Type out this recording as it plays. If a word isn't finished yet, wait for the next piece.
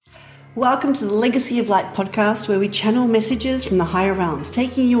Welcome to the Legacy of Light podcast, where we channel messages from the higher realms,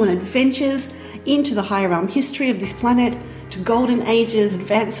 taking you on adventures into the higher realm history of this planet, to golden ages,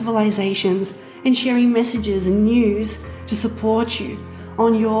 advanced civilizations, and sharing messages and news to support you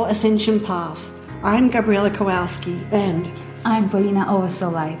on your ascension path. I'm Gabriella Kowalski, and I'm Polina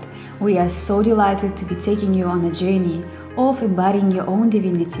Oversolite. We are so delighted to be taking you on a journey of embodying your own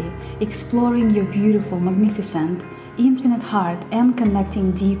divinity, exploring your beautiful, magnificent, infinite heart, and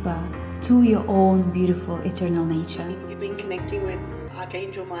connecting deeper to your own beautiful eternal nature. You've been connecting with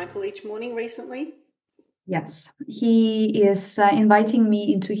Archangel Michael each morning recently? Yes, he is inviting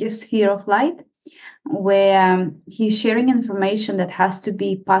me into his sphere of light, where he's sharing information that has to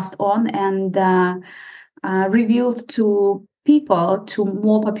be passed on and revealed to people, to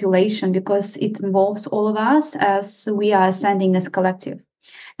more population, because it involves all of us as we are ascending as collective.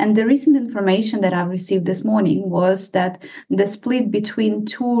 And the recent information that I've received this morning was that the split between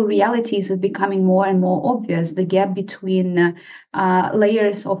two realities is becoming more and more obvious. The gap between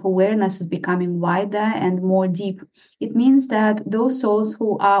layers of awareness is becoming wider and more deep. It means that those souls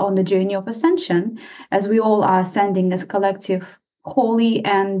who are on the journey of ascension, as we all are ascending as collective, wholly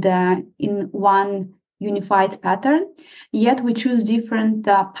and in one unified pattern, yet we choose different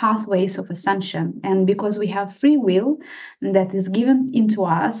pathways of ascension. And because we have free will that is given into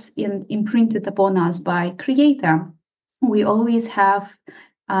us and imprinted upon us by Creator, we always have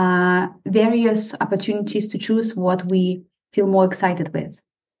various opportunities to choose what we feel more excited with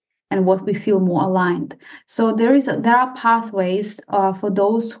and what we feel more aligned. So there are pathways for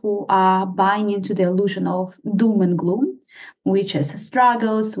those who are buying into the illusion of doom and gloom, which is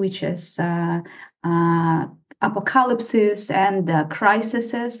struggles, which is apocalypses and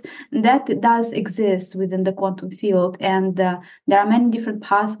crises that does exist within the quantum field, and there are many different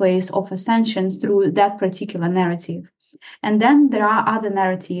pathways of ascension through that particular narrative. And then there are other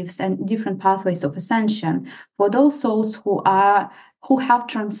narratives and different pathways of ascension for those souls who have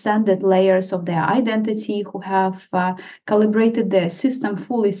transcended layers of their identity, who have calibrated their system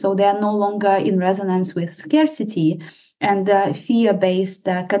fully, so they are no longer in resonance with scarcity and fear-based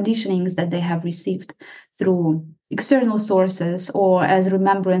conditionings that they have received through external sources or as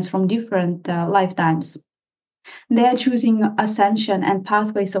remembrance from different lifetimes. They are choosing ascension and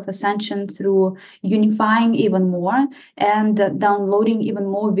pathways of ascension through unifying even more and downloading even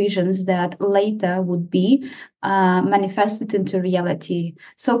more visions that later would be manifested into reality.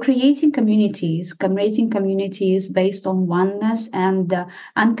 So creating communities based on oneness and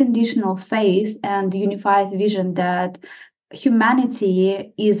unconditional faith and unified vision that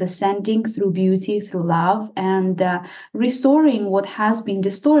humanity is ascending through beauty, through love, and restoring what has been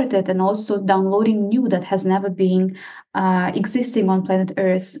distorted and also downloading new that has never been existing on planet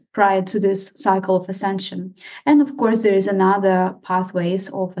Earth prior to this cycle of ascension. And of course, there is another pathways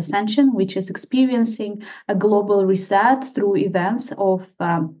of ascension, which is experiencing a global reset through events of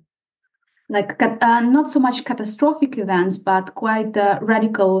not so much catastrophic events, but quite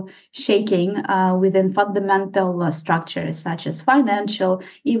radical shaking within fundamental structures such as financial,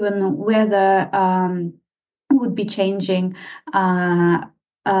 even weather would be changing.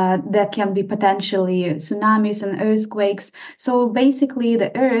 There can be potentially tsunamis and earthquakes. So basically,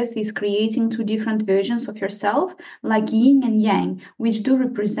 the earth is creating two different versions of yourself, like yin and yang, which do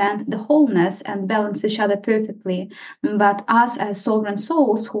represent the wholeness and balance each other perfectly. But us as sovereign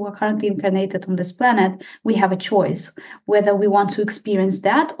souls who are currently incarnated on this planet, we have a choice whether we want to experience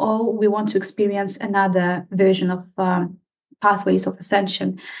that or we want to experience another version of pathways of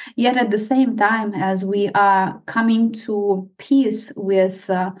ascension. Yet at the same time, as we are coming to peace with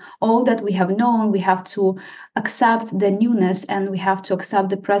all that we have known, we have to accept the newness and we have to accept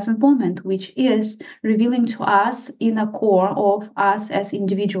the present moment, which is revealing to us inner core of us as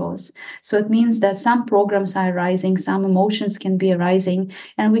individuals. So it means that some programs are arising, some emotions can be arising,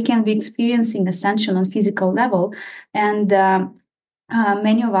 and we can be experiencing ascension on physical level. And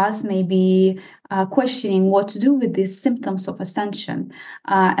many of us may be questioning what to do with these symptoms of ascension,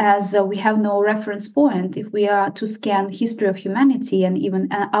 as we have no reference point. If we are to scan history of humanity and even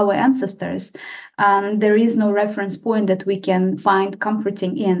our ancestors, there is no reference point that we can find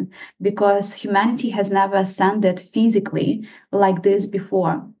comforting in, because humanity has never ascended physically like this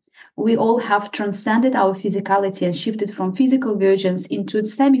before. We all have transcended our physicality and shifted from physical versions into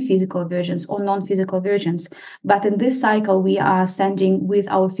semi-physical versions or non-physical versions. But in this cycle, we are ascending with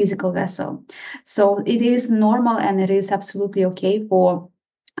our physical vessel. So it is normal and it is absolutely okay for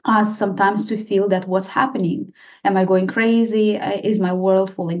us sometimes to feel that what's happening? Am I going crazy? Is my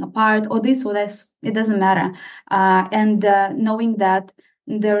world falling apart? Or this or this? It doesn't matter. And knowing that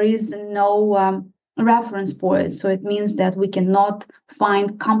there is no reference point. So it means that we cannot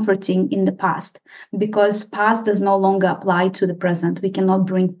find comforting in the past, because past does no longer apply to the present. We cannot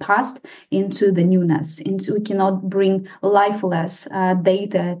bring past into the newness. We cannot bring lifeless,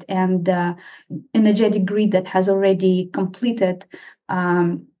 dated, and energetic grid that has already completed.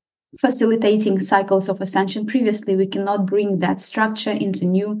 Facilitating cycles of ascension previously. We cannot bring that structure into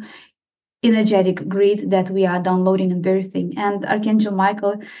new energetic grid that we are downloading and birthing. And Archangel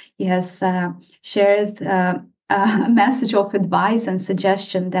Michael, he has shared a message of advice and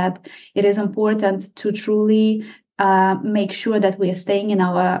suggestion that it is important to truly make sure that we are staying in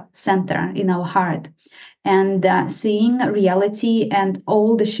our center, in our heart, and seeing reality and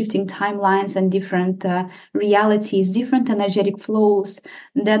all the shifting timelines and different realities, different energetic flows,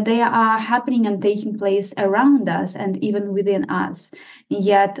 that they are happening and taking place around us and even within us.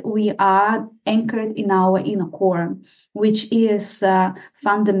 Yet we are anchored in our inner core, which is a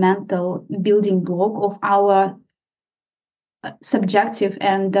fundamental building block of our subjective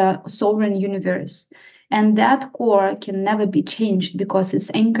and sovereign universe. And that core can never be changed because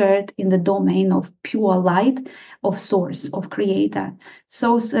it's anchored in the domain of pure light, of source, of creator.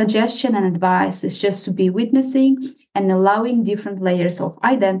 So suggestion and advice is just to be witnessing and allowing different layers of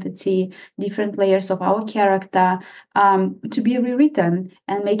identity, different layers of our character to be rewritten,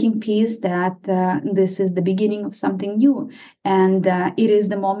 and making peace that this is the beginning of something new. And it is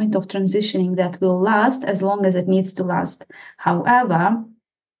the moment of transitioning that will last as long as it needs to last. However,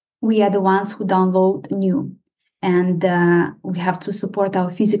 we are the ones who download new, and we have to support our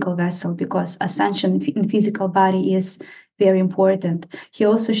physical vessel, because ascension in physical body is very important. He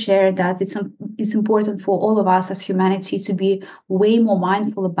also shared that it's important for all of us as humanity to be way more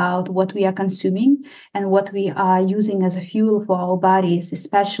mindful about what we are consuming and what we are using as a fuel for our bodies,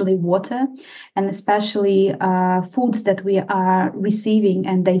 especially water, and especially foods that we are receiving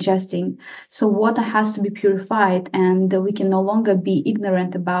and digesting. So water has to be purified, and we can no longer be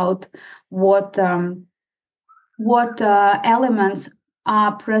ignorant about what elements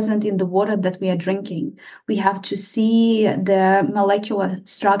are present in the water that we are drinking. We have to see the molecular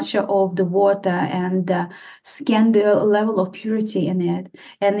structure of the water and scan the level of purity in it.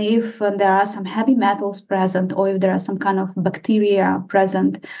 And if there are some heavy metals present, or if there are some kind of bacteria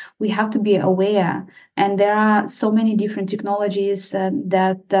present, we have to be aware. And there are so many different technologies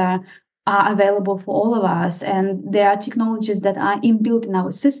that are available for all of us, and there are technologies that are inbuilt in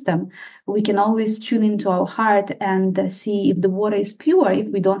our system. We can always tune into our heart and see if the water is pure, if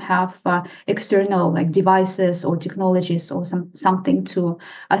we don't have external like devices or technologies or something to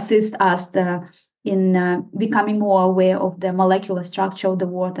assist us in becoming more aware of the molecular structure of the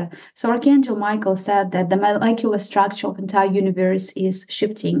water. So Archangel Michael said that the molecular structure of the entire universe is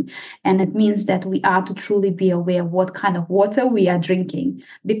shifting, and it means that we are to truly be aware of what kind of water we are drinking,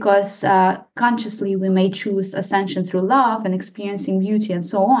 because consciously we may choose ascension through love and experiencing beauty and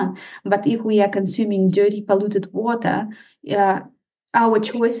so on. But if we are consuming dirty, polluted water, our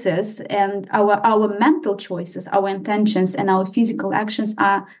choices and our mental choices, our intentions and our physical actions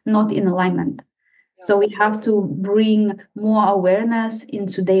are not in alignment. So we have to bring more awareness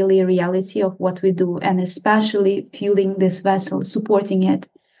into daily reality of what we do, and especially fueling this vessel, supporting it.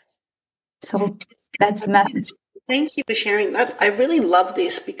 So that's the message. Thank you for sharing that. I really love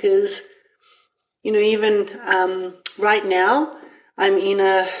this because, even right now, I'm in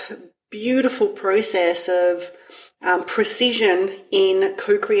a beautiful process of precision in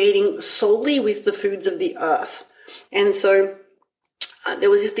co-creating solely with the foods of the earth. And so there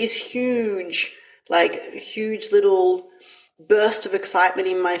was just this huge little burst of excitement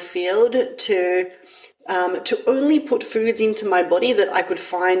in my field to only put foods into my body that I could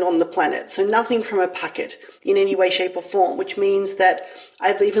find on the planet. So nothing from a packet in any way, shape or form, which means that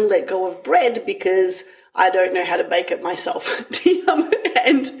I've even let go of bread because I don't know how to bake it myself.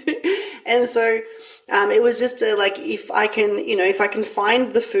 and so it was just if I can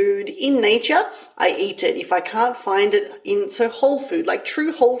find the food in nature, I eat it. If I can't find it so whole food, like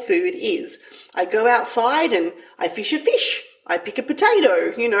true whole food is, I go outside and I fish a fish. I pick a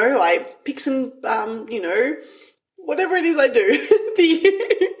potato, I pick some, whatever it is I do.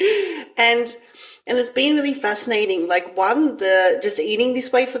 and it's been really fascinating. Like just eating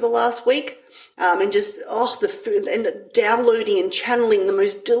this way for the last week, and just, the food, and downloading and channeling the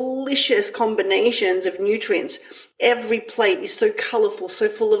most delicious combinations of nutrients. Every plate is so colorful, so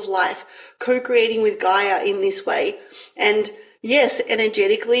full of life, co-creating with Gaia in this way. And Yes,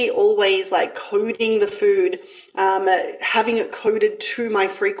 energetically, always like coding the food, having it coded to my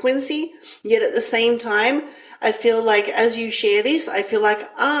frequency. Yet at the same time, I feel like as you share this, I feel like,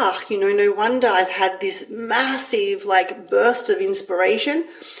 no wonder I've had this massive like burst of inspiration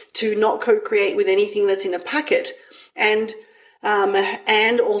to not co-create with anything that's in a packet. And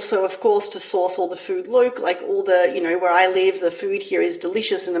and also, of course, to source all the food local, like all the, where I live, the food here is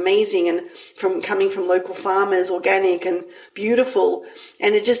delicious and amazing and coming from local farmers, organic and beautiful.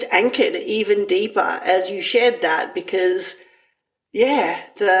 And it just anchored even deeper as you shared that because,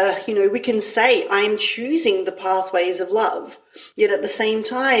 we can say I'm choosing the pathways of love. Yet at the same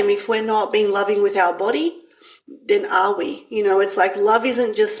time, if we're not being loving with our body, then are we? It's like love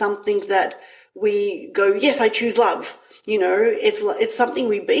isn't just something that we go, yes, I choose love. It's something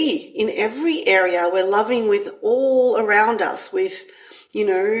we be in every area. We're loving with all around us, with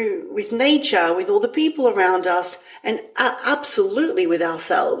nature, with all the people around us, and absolutely with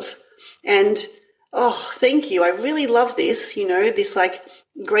ourselves. And, thank you. I really love this, this like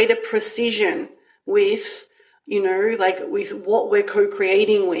greater precision with, with what we're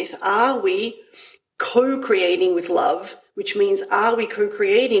co-creating with. Are we co-creating with love, which means are we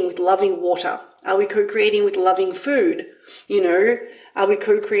co-creating with loving water? Are we co-creating with loving food? Are we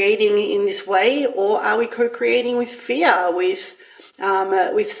co-creating in this way, or are we co-creating with fear, with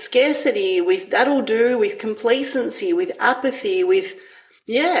scarcity, with that'll do, with complacency, with apathy,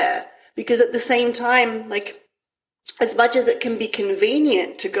 because at the same time, like as much as it can be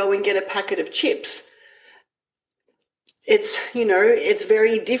convenient to go and get a packet of chips, it's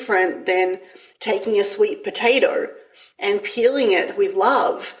very different than taking a sweet potato and peeling it with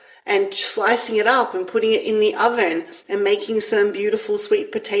love and slicing it up and putting it in the oven and making some beautiful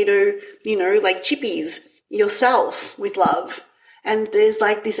sweet potato, like chippies yourself with love. And there's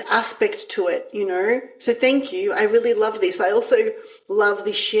like this aspect to it, So thank you. I really love this. I also love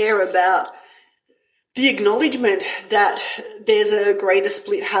the share about the acknowledgement that there's a greater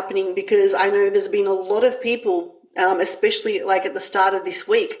split happening, because I know there's been a lot of people, especially like at the start of this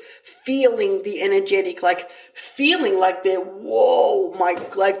week, feeling the energetic, like feeling like they're,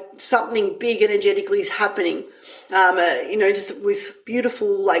 like something big energetically is happening. Just with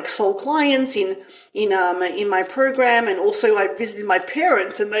beautiful like soul clients in my program, and also I visited my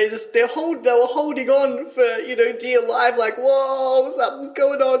parents, and they were holding on for dear life, like whoa, something's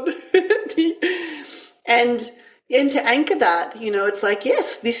going on, and to anchor that, it's like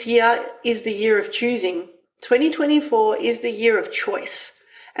yes, this year is the year of choosing. 2024 is the year of choice,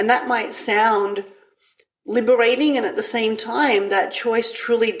 and that might sound liberating, and at the same time, that choice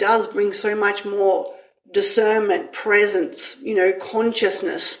truly does bring so much more discernment, presence,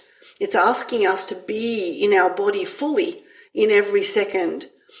 consciousness. It's asking us to be in our body fully in every second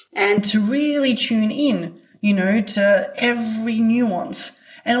and to really tune in, to every nuance,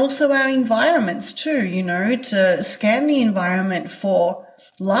 and also our environments too, to scan the environment for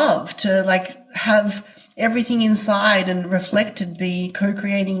love, to like have everything inside and reflected be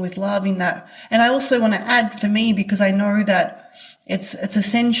co-creating with love in that. And I also want to add, for me, because I know that it's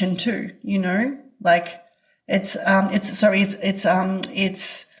ascension too, like it's abundance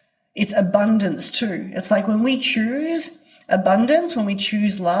too. It's like when we choose abundance, when we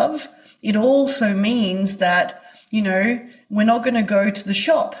choose love, it also means that, we're not going to go to the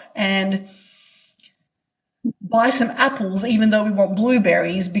shop and buy some apples even though we want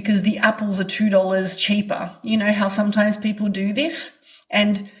blueberries because the apples are $2 cheaper. You know how sometimes people do this?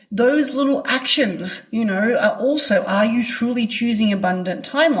 And those little actions, are also, are you truly choosing abundant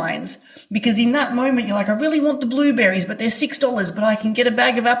timelines? Because in that moment, you're like, I really want the blueberries, but they're $6, but I can get a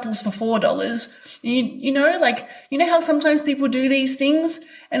bag of apples for $4. You know how sometimes people do these things?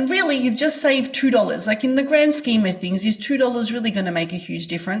 And really, you've just saved $2. Like in the grand scheme of things, is $2 really going to make a huge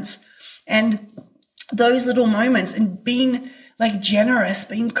difference? And those little moments, and being like generous,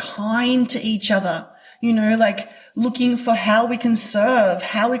 being kind to each other, like looking for how we can serve,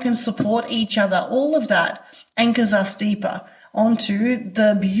 how we can support each other, all of that anchors us deeper onto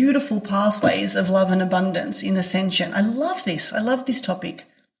the beautiful pathways of love and abundance in ascension. I love this. I love this topic.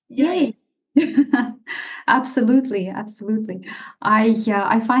 Yay. Absolutely.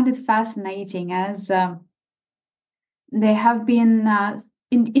 I find it fascinating as there have been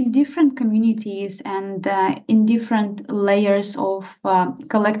in different communities and in different layers of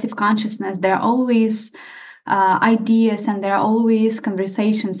collective consciousness, there are always ideas, and there are always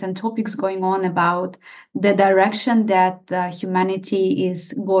conversations and topics going on about the direction that humanity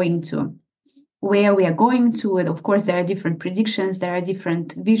is going to, where we are going to. And of course, there are different predictions, there are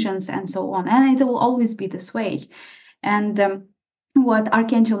different visions, and so on. And it will always be this way. And what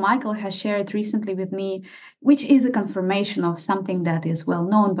Archangel Michael has shared recently with me, which is a confirmation of something that is well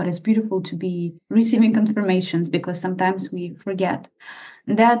known, but it's beautiful to be receiving confirmations because sometimes we forget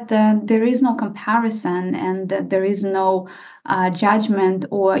that there is no comparison and that there is no judgment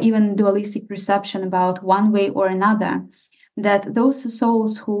or even dualistic perception about one way or another. That those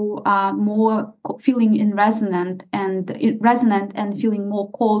souls who are more feeling in resonant and feeling more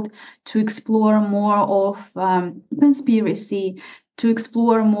called to explore more of conspiracy, to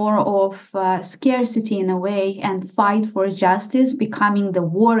explore more of scarcity in a way and fight for justice, becoming the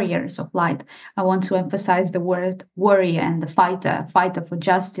warriors of light. I want to emphasize the word warrior and the fighter for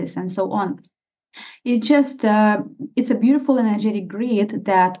justice and so on. It's a beautiful energetic grid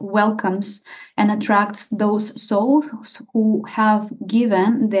that welcomes and attracts those souls who have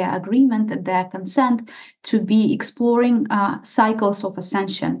given their agreement, their consent to be exploring cycles of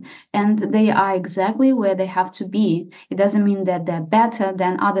ascension, and they are exactly where they have to be. It doesn't mean that they're better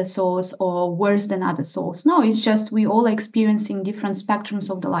than other souls or worse than other souls. No, it's just we all are experiencing different spectrums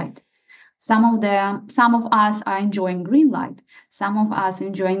of the light. Some of us are enjoying green light, some of us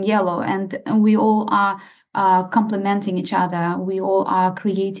enjoying yellow, and we all are complementing each other. We all are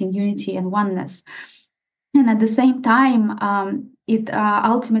creating unity and oneness. And at the same time, it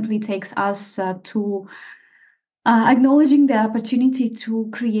ultimately takes us to acknowledging the opportunity to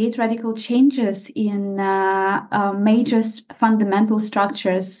create radical changes in major fundamental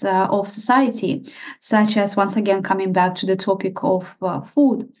structures of society, such as, once again, coming back to the topic of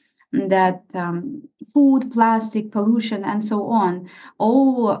food, that food, plastic, pollution, and so on,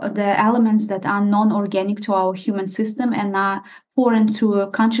 all the elements that are non-organic to our human system and are foreign to a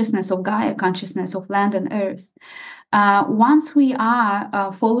consciousness of Gaia, consciousness of land and earth. Once we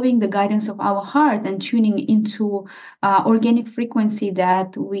are following the guidance of our heart and tuning into organic frequency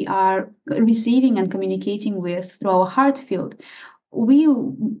that we are receiving and communicating with through our heart field, we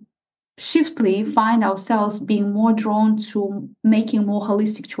shiftly find ourselves being more drawn to making more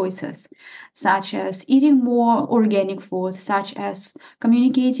holistic choices, such as eating more organic food, such as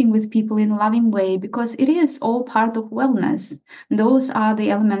communicating with people in a loving way, because it is all part of wellness. Those are the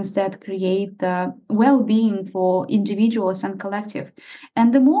elements that create the well-being for individuals and collective.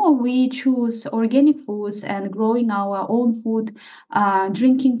 And the more we choose organic foods and growing our own food,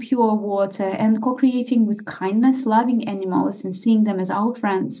 drinking pure water and co-creating with kindness, loving animals and seeing them as our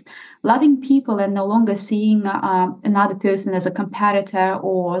friends, loving people and no longer seeing another person as a competitor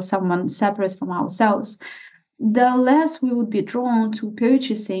or someone separate from ourselves, the less we would be drawn to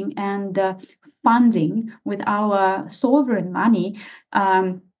purchasing and funding with our sovereign money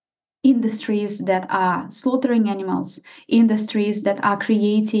industries that are slaughtering animals, industries that are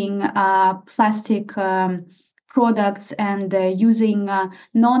creating plastic products and using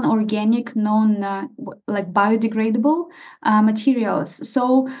non-organic, like biodegradable materials.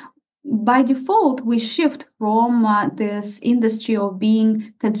 So by default, we shift from this industry of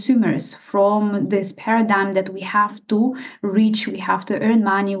being consumers, from this paradigm that we have to reach, we have to earn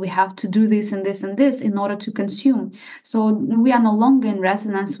money, we have to do this and this and this in order to consume. So we are no longer in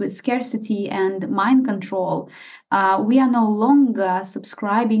resonance with scarcity and mind control. We are no longer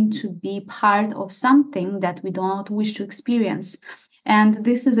subscribing to be part of something that we do not wish to experience. And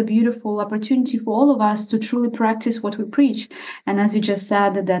this is a beautiful opportunity for all of us to truly practice what we preach. And as you just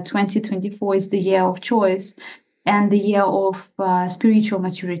said, that 2024 is the year of choice and the year of spiritual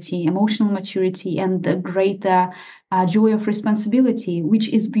maturity, emotional maturity, and the greater joy of responsibility, which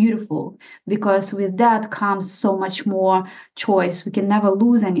is beautiful, because with that comes so much more choice. We can never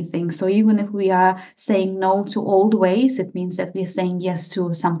lose anything. So even if we are saying no to old ways, it means that we're saying yes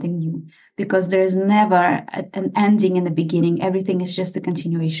to something new, because there is never an ending in the beginning. Everything is just a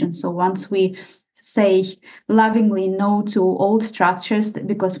continuation. So once we say lovingly no to old structures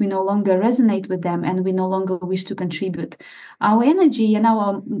because we no longer resonate with them and we no longer wish to contribute our energy and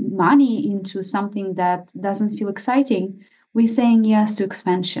our money into something that doesn't feel exciting, we're saying yes to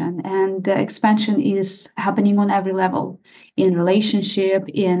expansion. And the expansion is happening on every level, in relationship,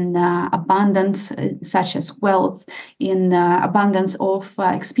 in abundance, such as wealth, in abundance of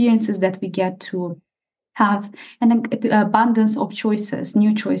experiences that we get to have, an abundance of choices,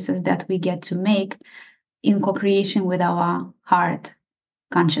 new choices that we get to make in co-creation with our heart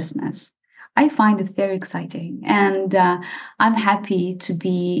consciousness. I find it very exciting, and I'm happy to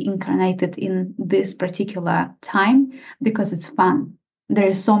be incarnated in this particular time because it's fun. There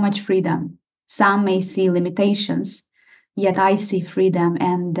is so much freedom. Some may see limitations, yet I see freedom,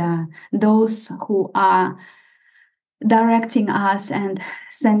 and those who are directing us and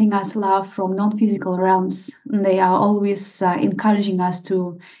sending us love from non-physical realms, they are always encouraging us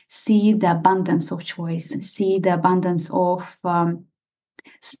to see the abundance of choice, see the abundance of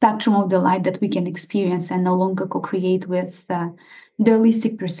spectrum of the light that we can experience and no longer co-create with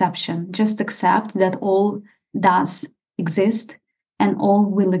dualistic perception. Just accept that all does exist and all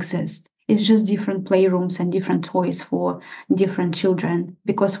will exist. It's just different playrooms and different toys for different children,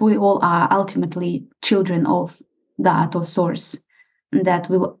 because we all are ultimately children of God, of Source, that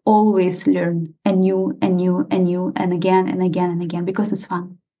will always learn anew and new and new and again and again and again, because it's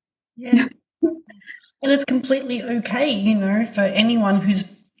fun. Yeah. And it's completely okay, you know, for anyone who's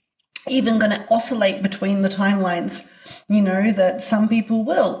even going to oscillate between the timelines, you know, that some people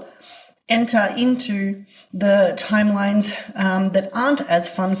will enter into the timelines that aren't as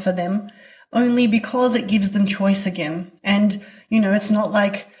fun for them, only because it gives them choice again. And, you know, it's not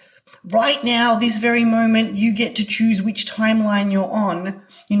like right now, this very moment, you get to choose which timeline you're on,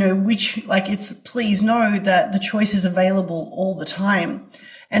 you know, which, like, it's, please know that the choice is available all the time.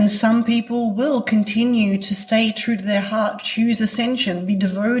 And some people will continue to stay true to their heart, choose ascension, be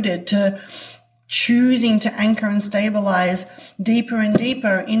devoted to choosing to anchor and stabilize deeper and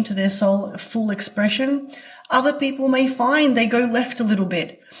deeper into their soul full expression. Other people may find they go left a little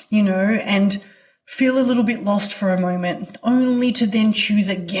bit, you know, and feel a little bit lost for a moment, only to then choose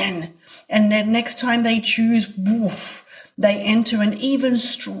again. And then next time they choose, woof, they enter an even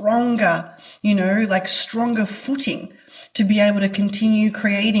stronger, you know, like stronger footing to be able to continue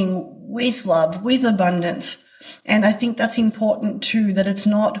creating with love, with abundance. And I think that's important too, that it's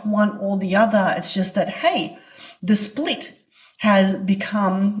not one or the other. It's just that, hey, the split has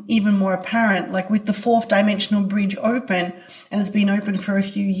become even more apparent, like with the fourth dimensional bridge open, and it's been open for a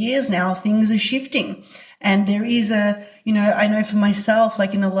few years now, things are shifting. And there is a, you know, I know for myself,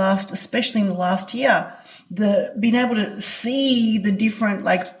 like in the last, especially in the last year, being able to see the different,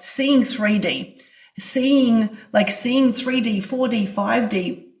 like seeing 3D, seeing 3D, 4D,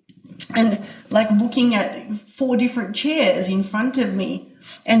 5D, and like looking at 4 different chairs in front of me.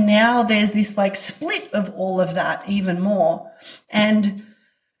 And now there's this like split of all of that even more. And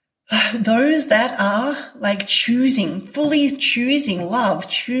those that are like fully choosing love,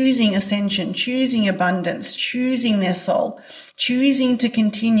 choosing ascension, choosing abundance, choosing their soul, choosing to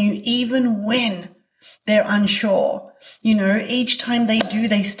continue even when they're unsure. You know, each time they do,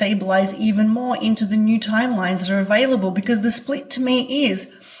 they stabilize even more into the new timelines that are available, because the split to me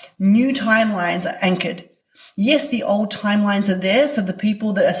is new timelines are anchored. Yes, the old timelines are there for the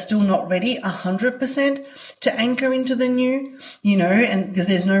people that are still not ready 100% to anchor into the new, you know, and because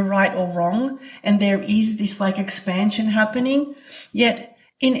there's no right or wrong, and there is this like expansion happening. Yet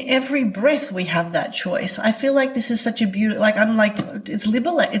in every breath we have that choice. I feel like this is such a beautiful, like I'm like, it's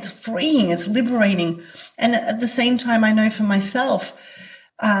it's freeing, it's liberating. And at the same time, I know for myself,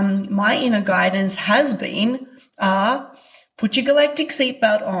 my inner guidance has been, put your galactic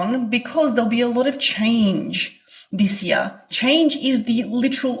seatbelt on, because there'll be a lot of change this year. Change is the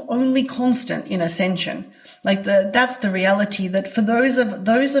literal only constant in ascension. Like that's the reality, that for those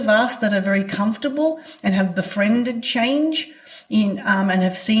of us that are very comfortable and have befriended change and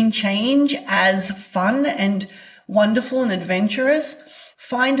have seen change as fun and wonderful and adventurous,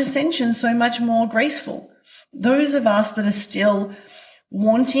 find ascension so much more graceful. Those of us that are still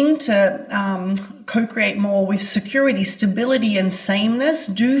wanting to co-create more with security, stability, and sameness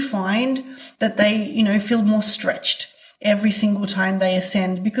do find that they, you know, feel more stretched every single time they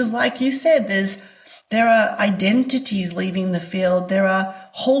ascend. Because like you said, there are identities leaving the field. There are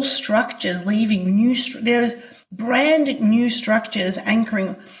whole structures leaving there's brand new structures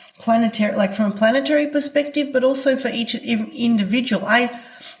anchoring planetary, like from a planetary perspective, but also for each individual.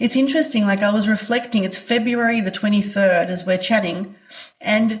 It's interesting, like I was reflecting, it's February the 23rd as we're chatting,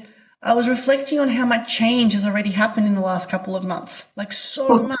 and I was reflecting on how much change has already happened in the last couple of months. Like so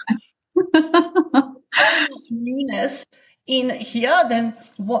much. So much newness in here than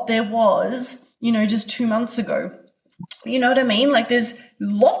what there was, you know, just 2 months ago. You know what I mean? Like there's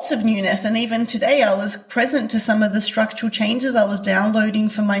lots of newness. And even today I was present to some of the structural changes I was downloading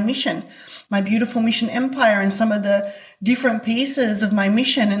for my mission, my beautiful mission empire, and some of the different pieces of my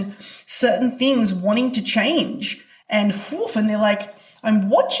mission and certain things wanting to change. And they're like, I'm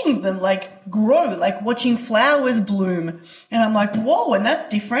watching them like grow, like watching flowers bloom. And I'm like, whoa, and that's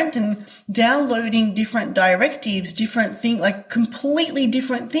different. And downloading different directives, different things, like completely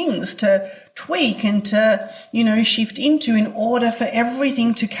different things to tweak and to, you know, shift into in order for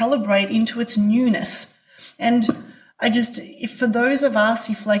everything to calibrate into its newness. And if for those of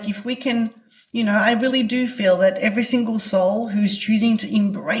us, if we can, you know, I really do feel that every single soul who's choosing to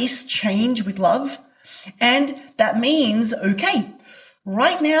embrace change with love, and that means, okay,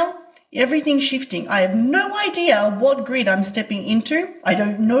 right now, Everything's shifting. I have no idea what grid I'm stepping into. I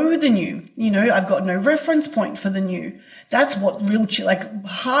don't know the new. I've got no reference point for the new. That's what real,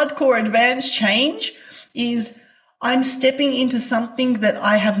 hardcore advanced change is. I'm stepping into something that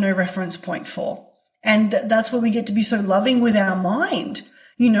I have no reference point for. And that's where we get to be so loving with our mind.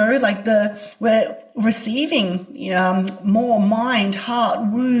 We're receiving more mind, heart,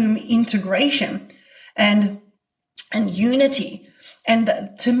 womb integration and unity. And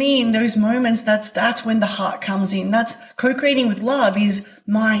to me, in those moments, that's when the heart comes in. That's co-creating with love is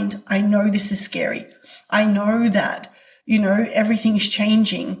mind. I know this is scary. I know that, everything's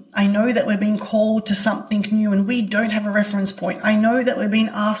changing. I know that we're being called to something new and we don't have a reference point. I know that we're being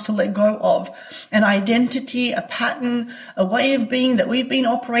asked to let go of an identity, a pattern, a way of being that we've been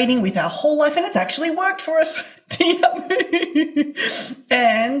operating with our whole life. And it's actually worked for us.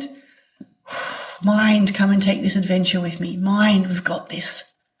 And mind, come and take this adventure with me. Mind, we've got this.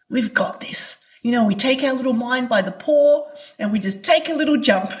 We've got this. We take our little mind by the paw and we just take a little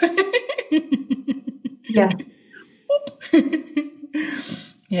jump. Yes.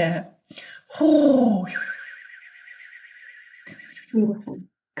 Yeah. Oh. Beautiful.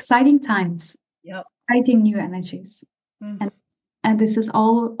 Exciting times. Yep. Exciting new energies. And this is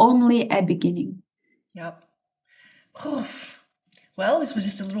all only a beginning. Yep. Oof. Well, this was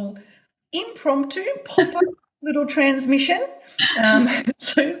just a little impromptu pop-up little transmission.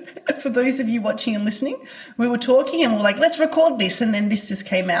 So for those of you watching and listening, we were talking and we're like, let's record this. And then this just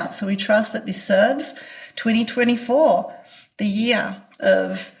came out. So we trust that this serves 2024, the year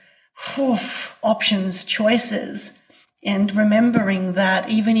of options, choices, and remembering that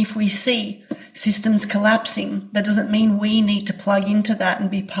even if we see systems collapsing, that doesn't mean we need to plug into that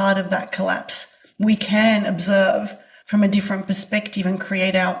and be part of that collapse. We can observe from a different perspective and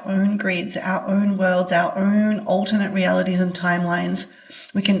create our own grids, our own worlds, our own alternate realities and timelines.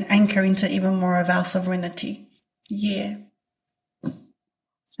 We can anchor into even more of our sovereignty. Yeah.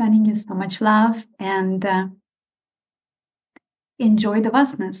 Sending you so much love and enjoy the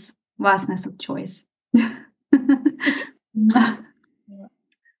vastness of choice.